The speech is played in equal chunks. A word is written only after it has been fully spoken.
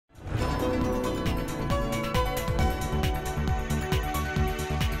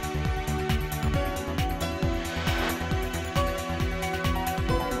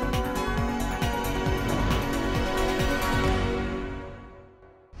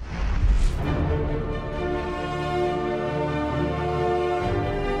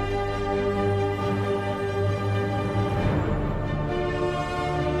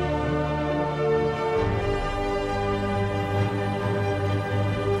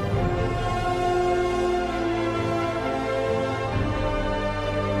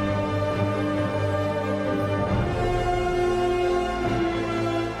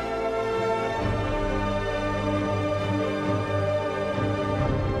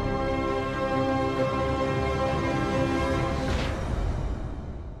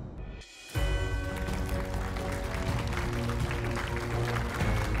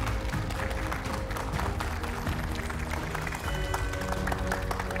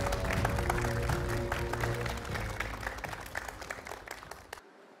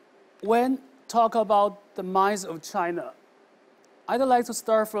When talk about the mines of China, I'd like to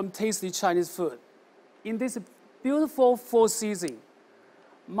start from tasty Chinese food. In this beautiful fall season,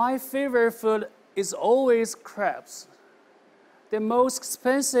 my favorite food is always crabs. The most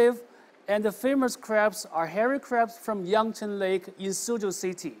expensive and the famous crabs are hairy crabs from Yangcheng Lake in Suzhou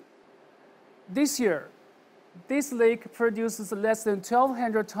City. This year, this lake produces less than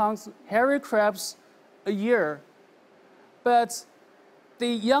 1,200 tons hairy crabs a year, but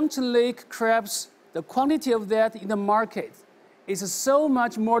the Yangcheng Lake crabs, the quantity of that in the market is so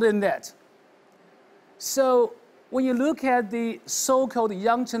much more than that. So when you look at the so-called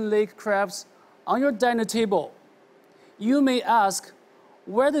Yangcheng Lake crabs on your dining table, you may ask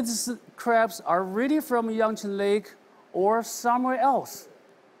whether these crabs are really from Yangcheng Lake or somewhere else.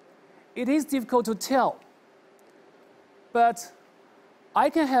 It is difficult to tell, but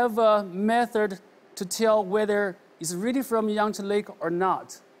I can have a method to tell whether it's really from Yangcheng Lake or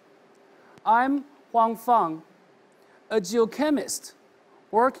not. I'm Huang Fang, a geochemist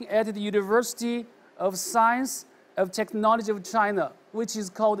working at the University of Science and Technology of China, which is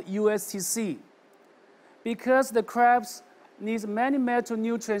called USTC. Because the crabs need many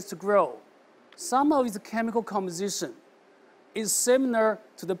micronutrients to grow, some of its chemical composition is similar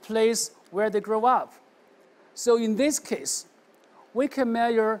to the place where they grow up. So in this case, we can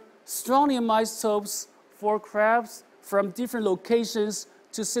measure strontium isotopes for crabs from different locations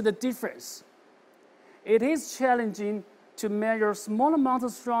to see the difference. It is challenging to measure small amounts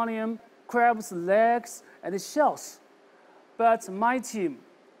of strontium, crabs' legs, and shells, but my team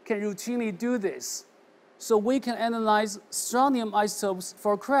can routinely do this, so we can analyze strontium isotopes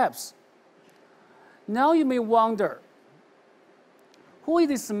for crabs. Now you may wonder, who is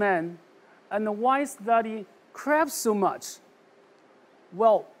this man and why study crabs so much?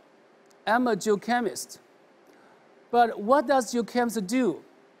 Well, I'm a geochemist. But what does geochemistry do?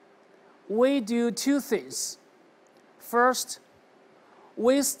 We do two things. First,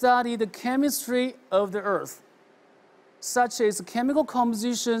 we study the chemistry of the earth, such as chemical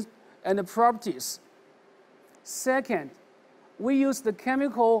composition and the properties. Second, we use the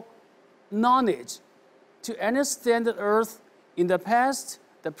chemical knowledge to understand the earth in the past,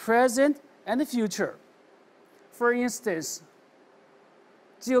 the present, and the future. For instance,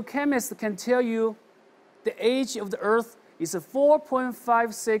 geochemists can tell you the age of the earth is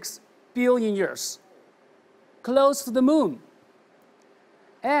 4.56 billion years, close to the moon.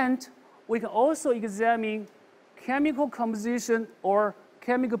 And we can also examine chemical composition or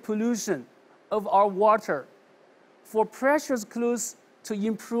chemical pollution of our water for precious clues to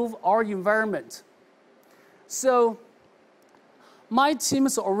improve our environment. So my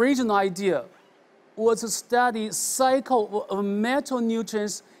team's original idea was to study cycle of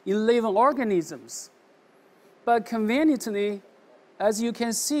micronutrients in living organisms. But conveniently, as you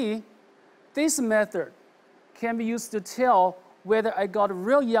can see, this method can be used to tell whether I got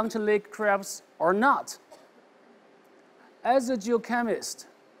real Yangcheng Lake crabs or not. As a geochemist,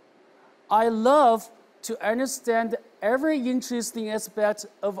 I love to understand every interesting aspect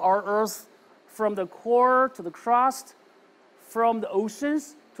of our Earth, from the core to the crust, from the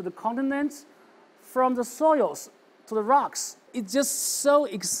oceans to the continents, from the soils to the rocks. It's just so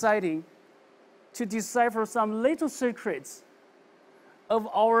exciting to decipher some little secrets of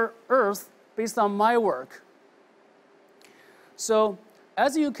our Earth based on my work. So,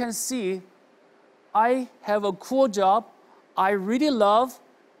 as you can see, I have a cool job I really love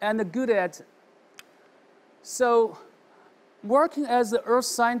and good at it. So, working as an earth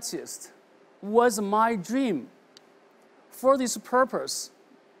scientist was my dream. For this purpose,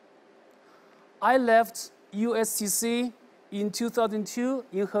 I left USTC in 2002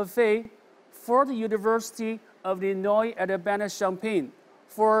 in Hefei for the University of Illinois at Urbana-Champaign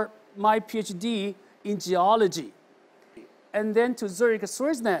for my PhD in geology, and then to Zurich,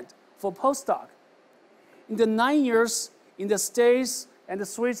 Switzerland for postdoc. In the 9 years in the States and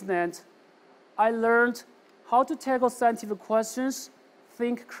Switzerland, I learned how to tackle scientific questions,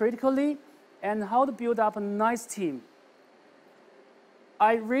 think critically, and how to build up a nice team.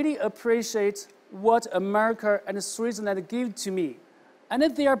 I really appreciate what America and Switzerland give to me. And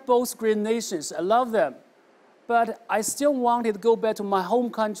they are both great nations, I love them. But I still wanted to go back to my home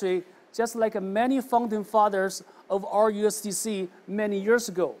country, just like many founding fathers of our USDC many years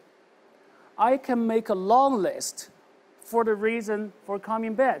ago. I can make a long list for the reason for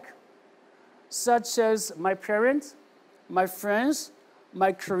coming back, such as my parents, my friends,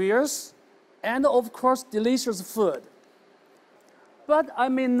 my careers, and of course, delicious food. But I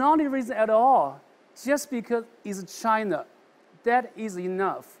may not need reason at all, just because it's China. That is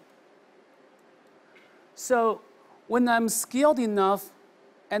enough. So when I'm skilled enough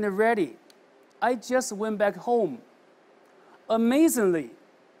and ready. I just went back home. Amazingly,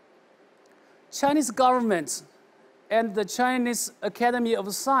 Chinese government and the Chinese Academy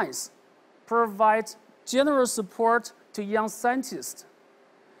of Science provide general support to young scientists.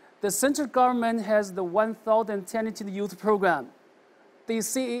 The central government has the 1,000 talented youth program. The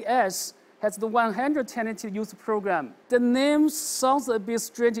CAS has the 100 talented youth program. The name sounds a bit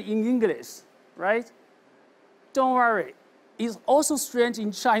strange in English, right? Don't worry, it's also strange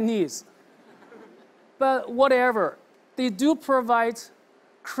in Chinese. But whatever, they do provide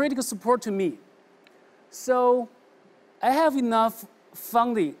critical support to me. So I have enough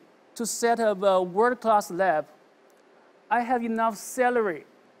funding to set up a world-class lab. I have enough salary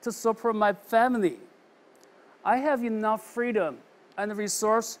to support my family. I have enough freedom and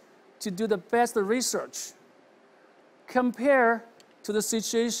resource to do the best research. Compare to the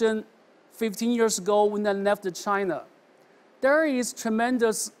situation 15 years ago when I left China. There is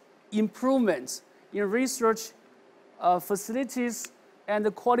tremendous improvement in research facilities and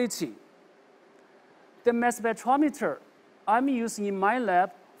the quality. The mass spectrometer I'm using in my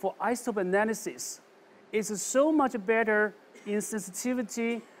lab for isotope analysis is so much better in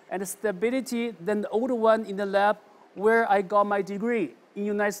sensitivity and stability than the old one in the lab where I got my degree in the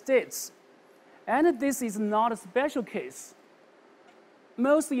United States. And this is not a special case.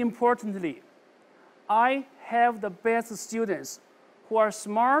 Most importantly, I have the best students who are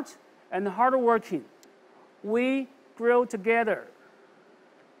smart and hardworking. We grow together.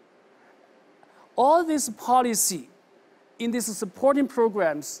 All this policy in these supporting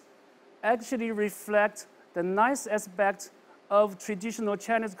programs actually reflect the nice aspect of traditional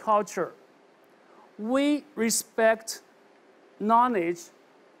Chinese culture. We respect knowledge,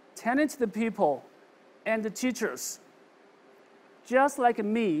 talented people, and the teachers. Just like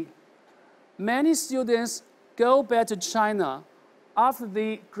me, many students go back to China after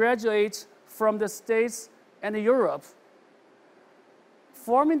they graduate from the States and Europe,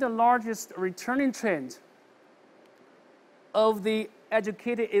 forming the largest returning trend of the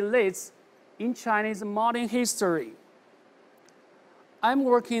educated elites in Chinese modern history. I'm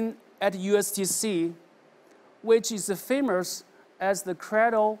working at USTC, which is famous as the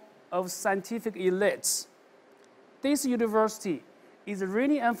cradle of scientific elites. This university is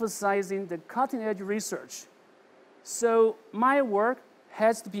really emphasizing the cutting-edge research, so my work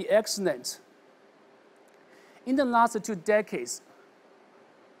has to be excellent. In the last 2 decades,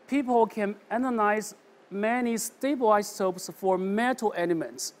 people can analyze many stable isotopes for metal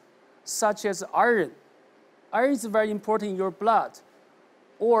elements, such as iron. Iron is very important in your blood,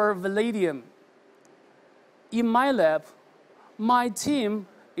 or vanadium. In my lab, my team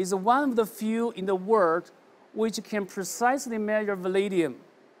is one of the few in the world which can precisely measure vanadium.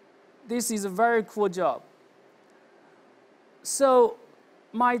 This is a very cool job. So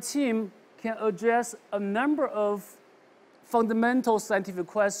my team can address a number of fundamental scientific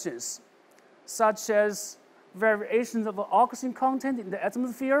questions, such as variations of oxygen content in the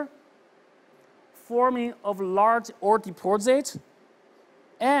atmosphere, forming of large ore deposits,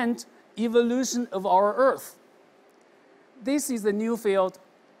 and evolution of our Earth. This is the new field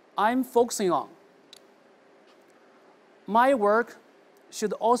I'm focusing on. My work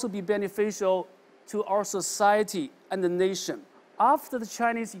should also be beneficial to our society and the nation. After the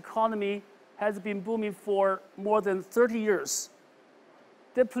Chinese economy has been booming for more than 30 years,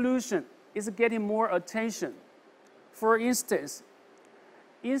 the pollution is getting more attention. For instance,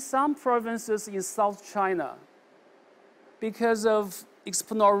 in some provinces in South China, because of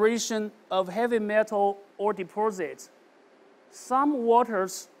exploration of heavy metal ore deposits, some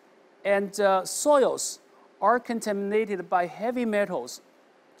waters and soils are contaminated by heavy metals.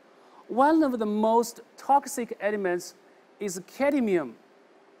 One of the most toxic elements is cadmium,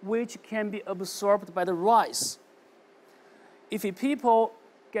 which can be absorbed by the rice. If people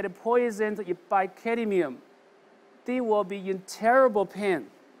get poisoned by cadmium, they will be in terrible pain.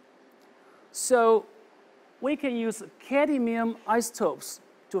 So we can use cadmium isotopes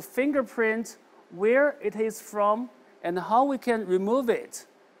to fingerprint where it is from and how we can remove it.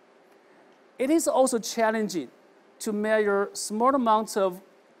 It is also challenging to measure small amounts of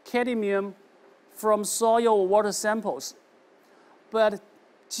cadmium from soil or water samples. But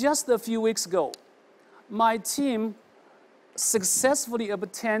just a few weeks ago, my team successfully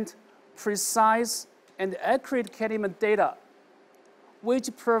obtained precise and accurate cadmium data, which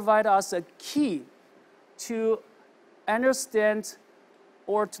provide us a key to understand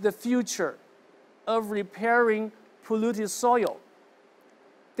or to the future of repairing polluted soil.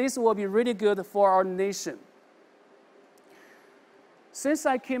 This will be really good for our nation. Since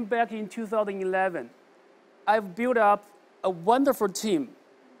I came back in 2011, I've built up a wonderful team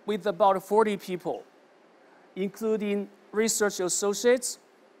with about 40 people, including research associates,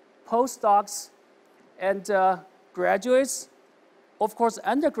 postdocs, and graduates, of course,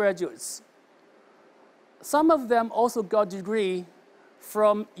 undergraduates. Some of them also got a degree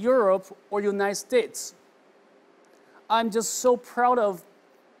from Europe or United States. I'm just so proud of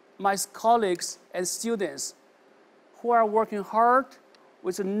my colleagues and students who are working hard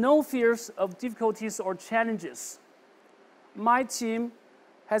with no fears of difficulties or challenges. My team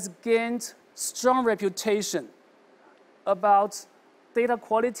has gained strong reputation about data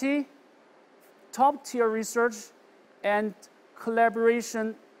quality, top-tier research, and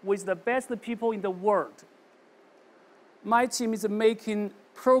collaboration with the best people in the world. My team is making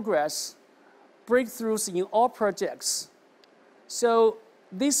progress, breakthroughs in all projects. So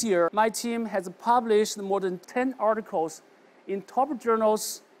this year, my team has published more than 10 articles in top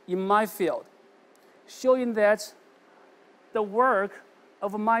journals in my field, showing that the work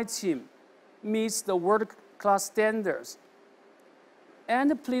of my team meets the world-class standards.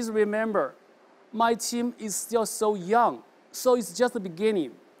 And please remember, my team is still so young, so it's just the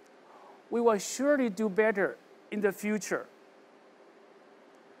beginning. We will surely do better in the future.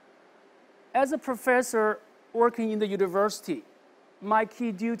 As a professor working in the university, my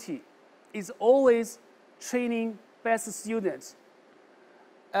key duty is always training best students.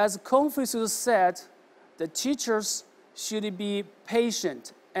 As Confucius said, the teachers should be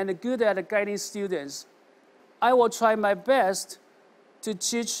patient and good at guiding students. I will try my best to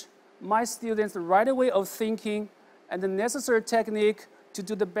teach my students the right way of thinking and the necessary technique to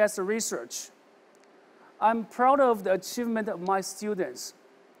do the best research. I'm proud of the achievement of my students.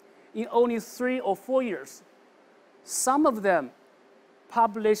 In only 3 or 4 years, some of them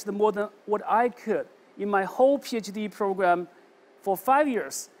published more than what I could in my whole PhD program for 5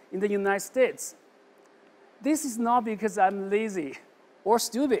 years in the United States. This is not because I'm lazy or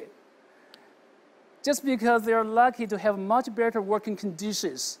stupid, just because they're lucky to have much better working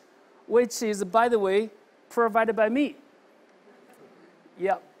conditions, which is, by the way, provided by me.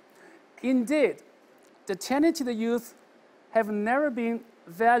 Yeah. Indeed, the talented youth have never been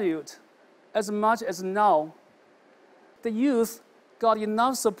valued as much as now. The youth got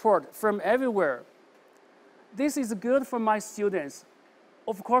enough support from everywhere. This is good for my students,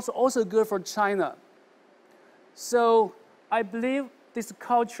 of course also good for China. So I believe this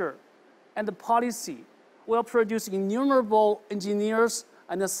culture and the policy will produce innumerable engineers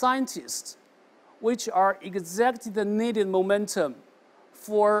and scientists, which are exactly the needed momentum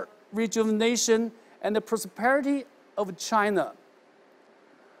for rejuvenation and the prosperity of China.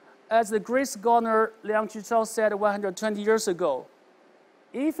 As the great scholar Liang Qichao said 120 years ago,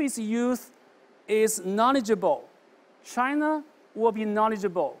 if its youth is knowledgeable, China will be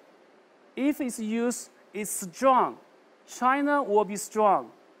knowledgeable. If its youth is strong, China will be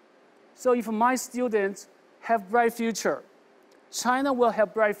strong. So if my students have bright future, China will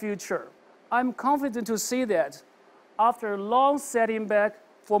have bright future. I'm confident to say that after a long setting back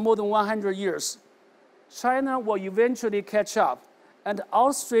for more than 100 years, China will eventually catch up and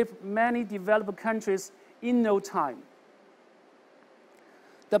outstrip many developed countries in no time.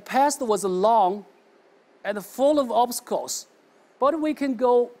 The past was long and full of obstacles, but we can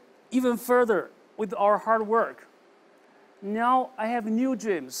go even further with our hard work. Now I have new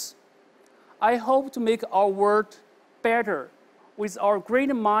dreams. I hope to make our world better with our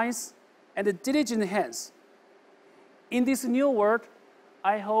great minds and diligent hands. In this new world,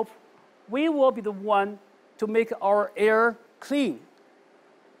 I hope we will be the one to make our air clean,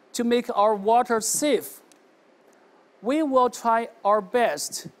 to make our water safe. We will try our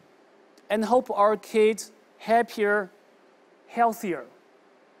best and hope our kids happier, healthier.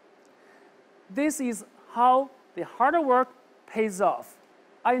 This is how the hard work pays off.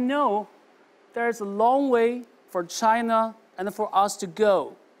 I know there's a long way for China and for us to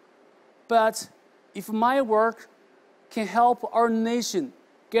go. But if my work can help our nation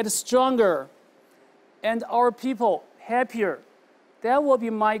get stronger and our people happier, that will be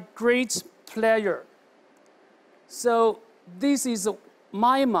my great pleasure. So this is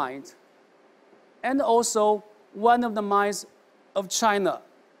my mind and also one of the minds of China.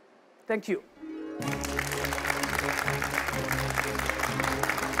 Thank you.